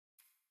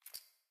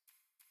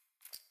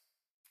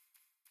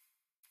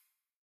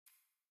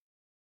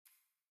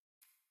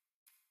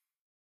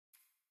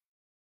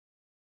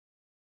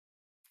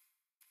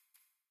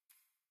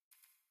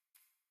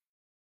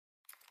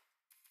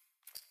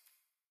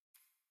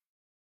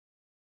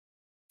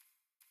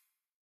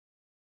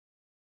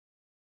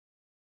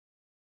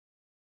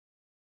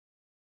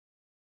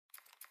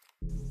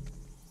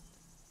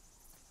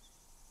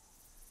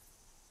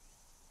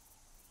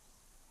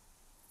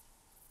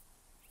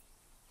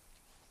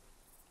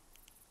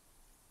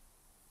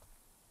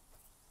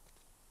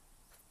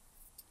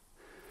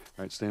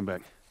right, stand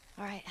back.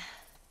 All right.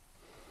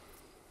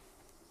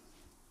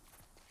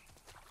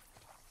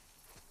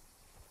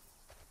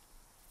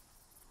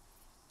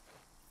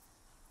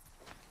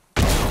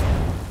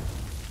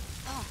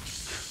 Oh,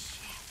 shit.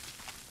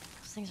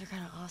 Those things are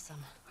kind of awesome.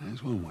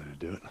 That's one way to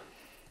do it.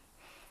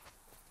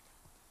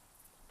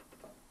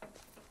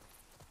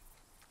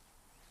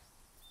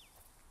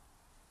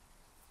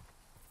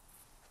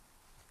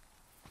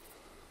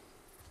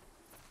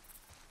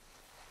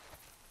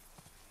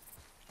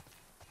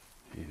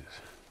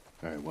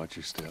 All right, watch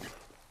your step.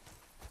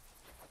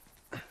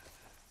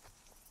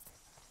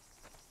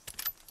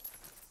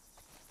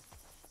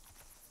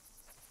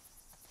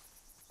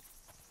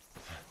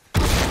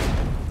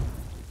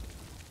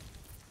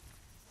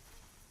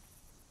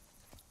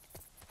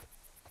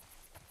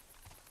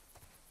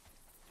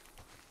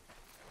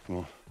 Come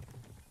on.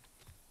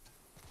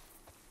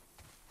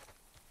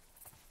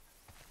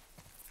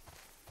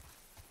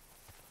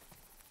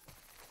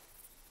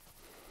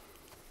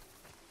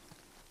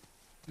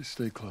 Just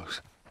stay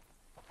close.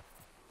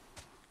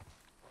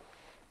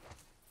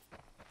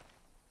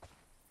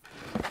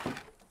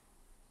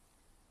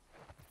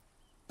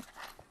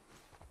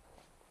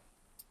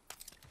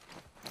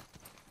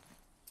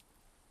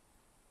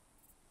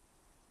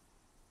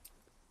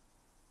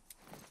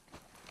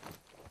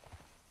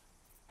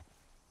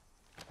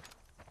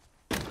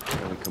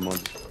 Come on.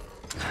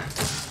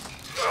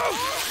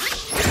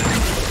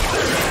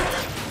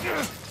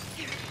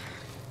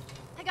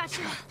 I got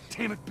you.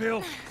 Damn it,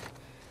 Bill.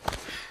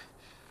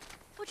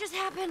 What just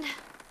happened?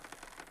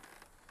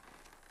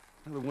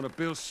 Another one of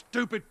Bill's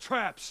stupid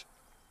traps.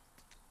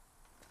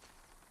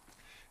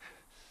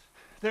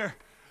 There,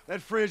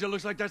 that fridge, it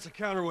looks like that's a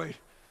counterweight.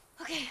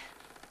 Okay.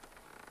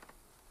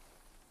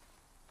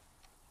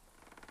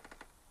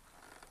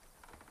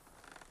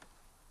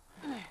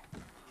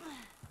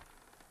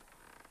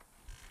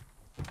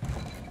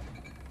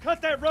 Cut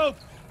that rope,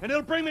 and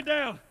it'll bring me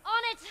down.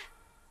 On it!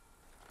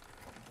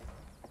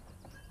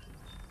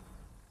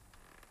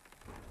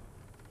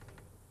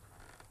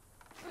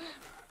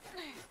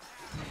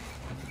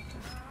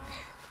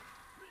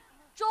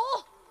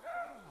 Joel!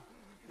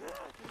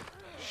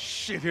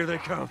 Shit, here they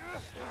come.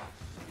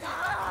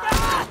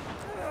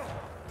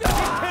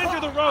 Tend to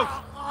the rope!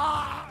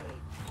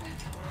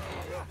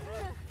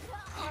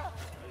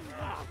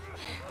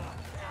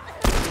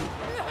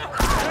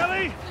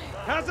 Ellie,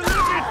 how's it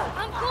looking?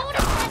 I'm going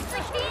as best I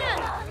can!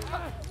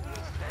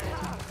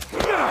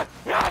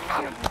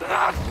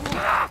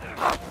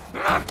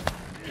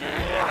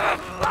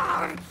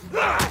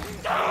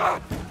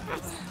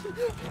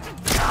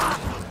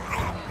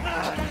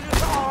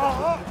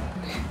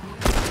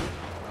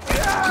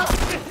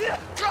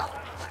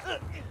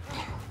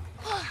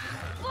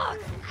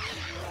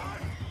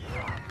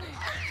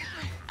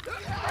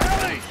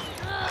 Ellie!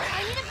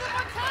 I need a bit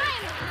more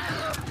time!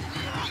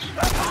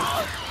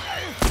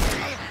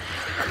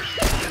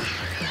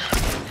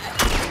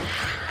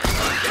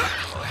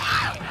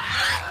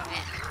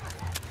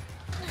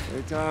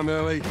 Take time,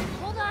 Ellie.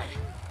 Hold on.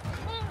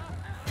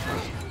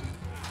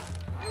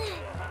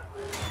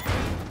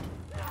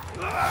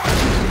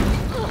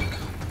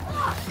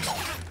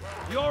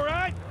 You all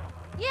right?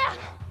 Yeah!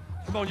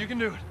 Come on, you can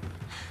do it.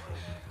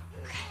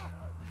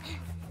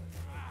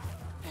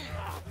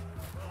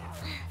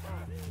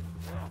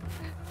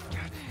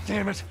 God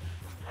damn it.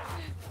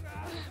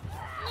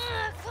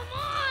 Come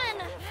on!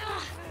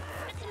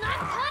 It's not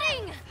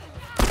cutting!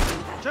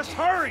 Just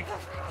hurry!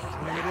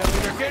 Dang it, Ellie,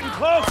 they're getting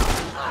close!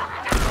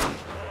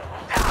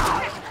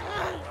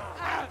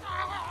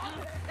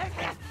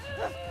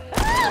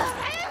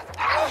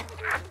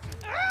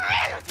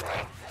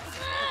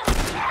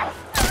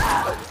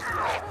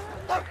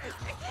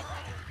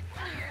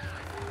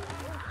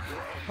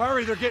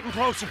 Hurry, they're getting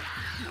closer.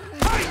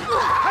 Hey!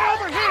 Hey,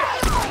 over here!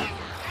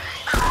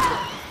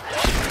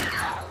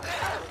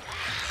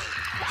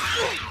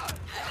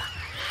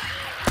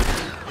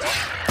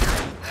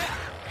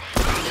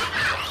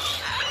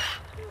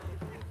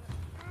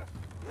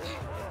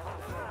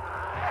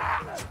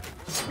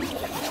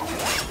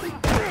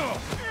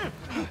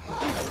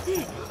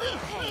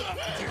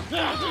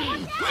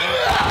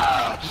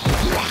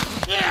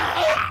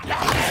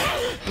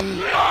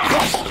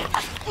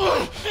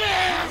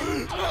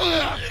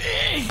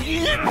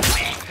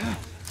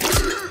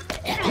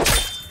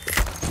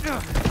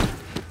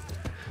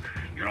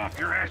 Get off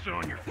your ass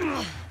on your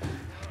feet.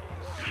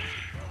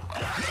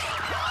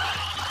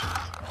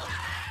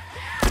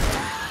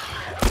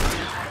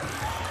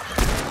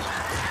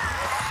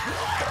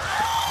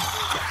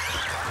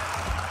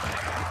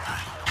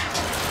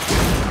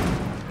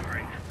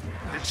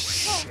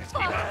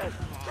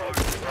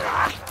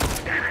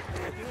 Damn it!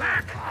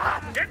 Back!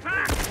 Get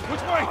back!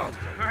 Which way? All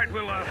right,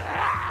 we'll come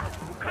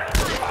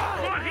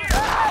on here!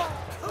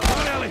 Come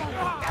on, Ellie.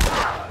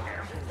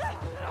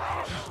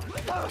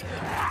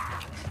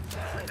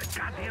 The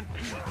goddamn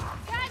key.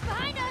 Guys,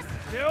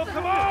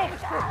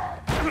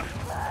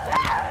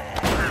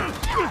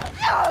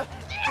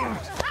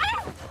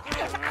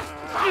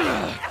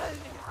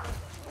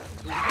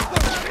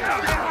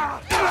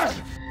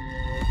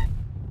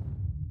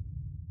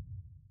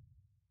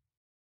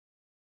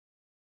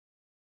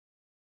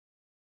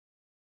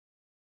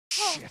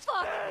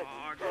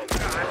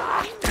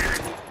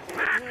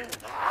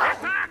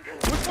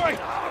 way!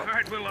 All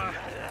right, we'll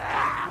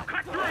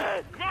cut through.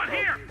 Come on,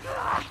 here.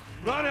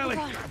 Run, Ellie!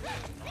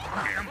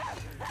 Damn.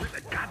 Where's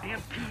the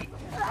goddamn key?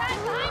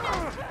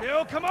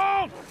 Bill, come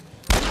on!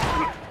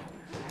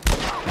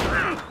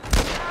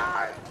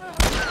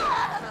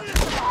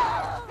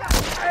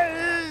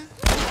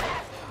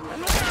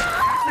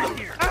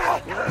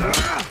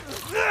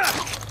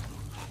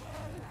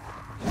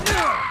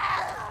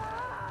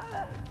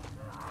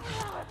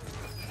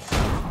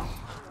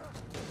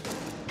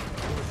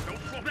 Don't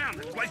slow down.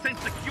 This place ain't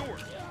secure.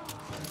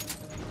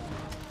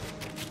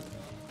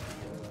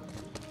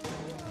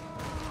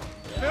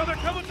 Bill, they're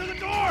coming through the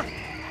door!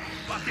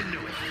 Fucking knew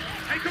it.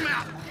 Take them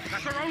out.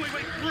 That's our only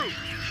way through.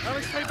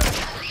 Ellie, stay back!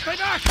 Stay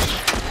back!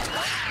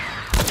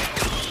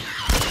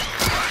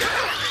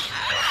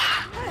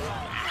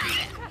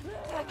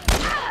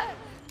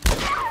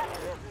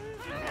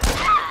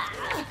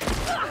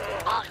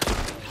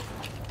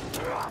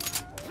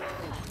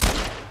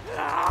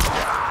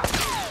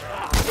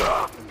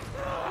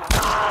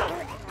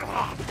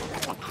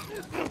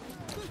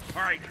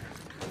 All right.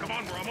 Come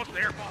on, we're almost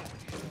there.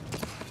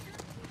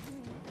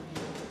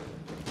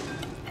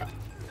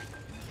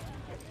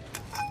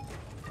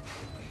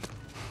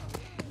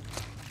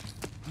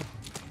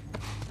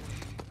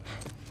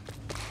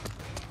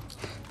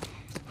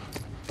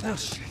 Oh,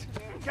 shit.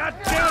 God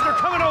damn it, they're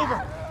coming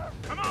over!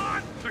 Come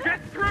on! They're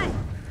getting through!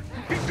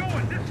 Keep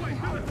going, this way,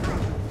 through the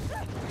front!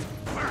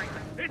 Alright,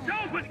 it's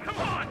open, come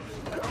on!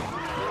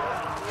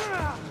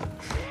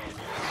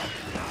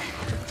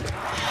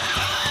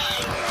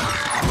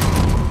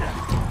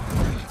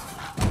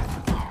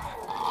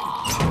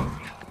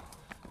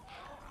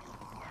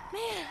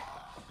 Man,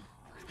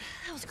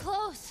 that was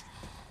close.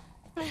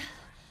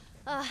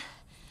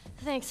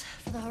 Thanks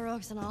for the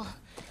heroics and all.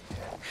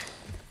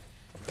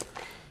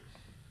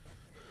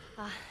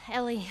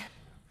 Ellie.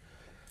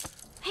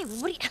 Hey,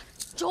 what are you...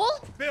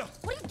 Joel? Bill!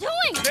 What are you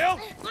doing? Bill!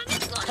 Let me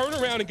go. Turn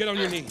around and get on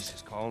your knees.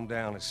 Just calm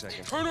down a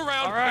second. Turn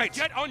around All right. and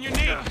get on your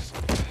knees.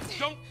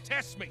 Don't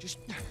test me. Just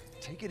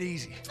Take it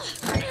easy.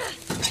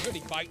 any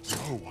bites.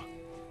 Oh.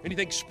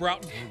 Anything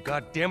sprouting? Oh,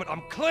 God damn it,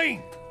 I'm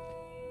clean!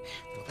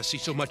 If I see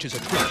so much as a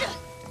twig.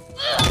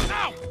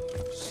 Ow!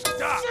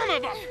 Stop! Son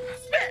of a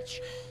bitch!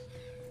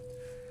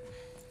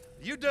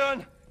 You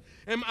done?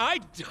 Am I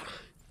done?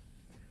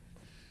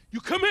 You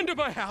come into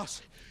my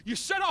house, you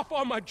set off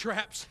all my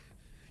traps,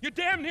 you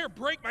damn near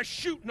break my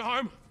shooting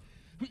arm.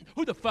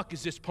 Who the fuck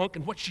is this punk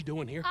and what's she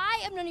doing here?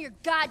 I am none of your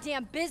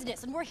goddamn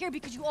business, and we're here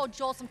because you owe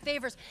Joel some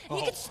favors. And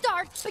you can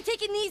start by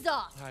taking these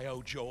off. I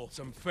owe Joel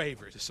some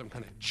favors. Is some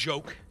kind of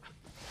joke?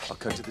 I'll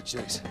cut to the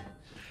chase.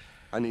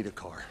 I need a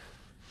car.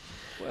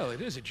 Well,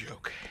 it is a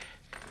joke.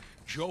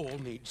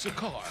 Joel needs a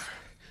car.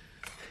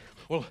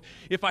 Well,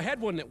 if I had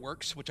one that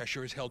works, which I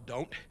sure as hell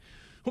don't,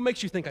 what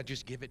makes you think I'd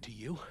just give it to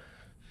you?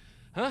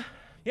 Huh?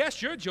 Yeah,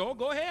 sure, Joel,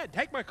 go ahead.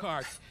 Take my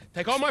car.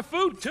 Take all my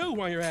food, too,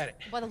 while you're at it.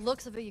 By the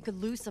looks of it, you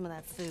could lose some of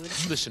that food.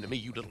 You listen to me,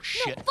 you little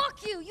shit. No,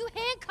 fuck you! You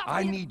handcuffed me.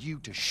 I need you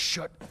to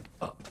shut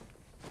up.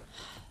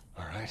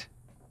 All right?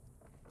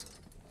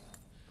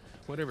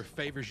 Whatever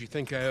favors you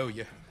think I owe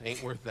you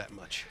ain't worth that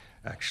much.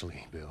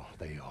 Actually, Bill,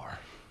 they are.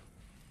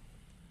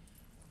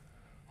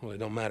 Well, it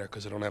don't matter,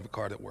 because I don't have a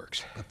car that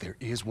works. But there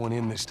is one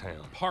in this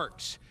town.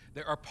 Parts.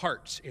 There are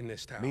parts in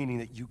this town. Meaning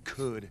that you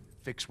could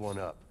fix one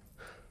up.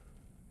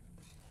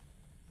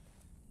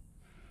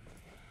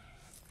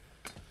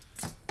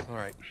 All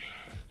right.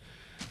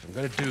 If I'm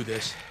gonna do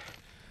this,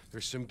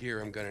 there's some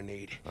gear I'm gonna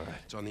need. All right.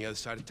 It's on the other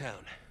side of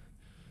town.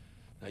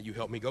 Now you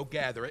help me go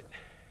gather it,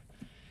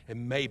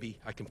 and maybe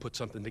I can put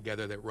something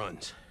together that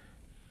runs.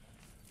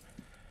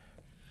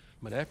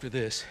 But after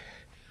this,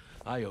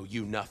 I owe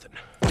you nothing.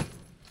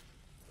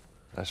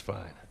 That's fine.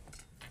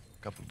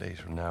 A couple days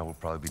from now, we'll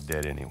probably be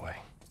dead anyway.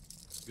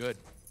 Good.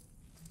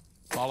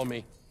 Follow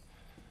me.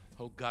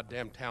 Whole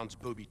goddamn town's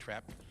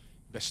booby-trapped.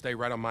 Best stay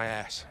right on my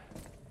ass.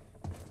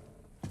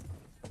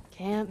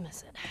 Can't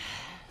miss it.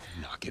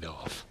 Knock it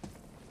off.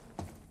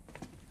 All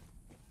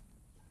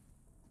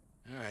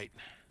right.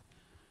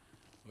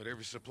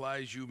 Whatever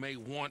supplies you may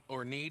want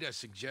or need, I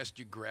suggest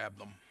you grab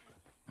them.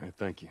 All right,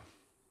 thank you.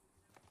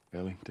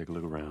 Ellie, take a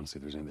look around, see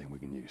if there's anything we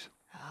can use.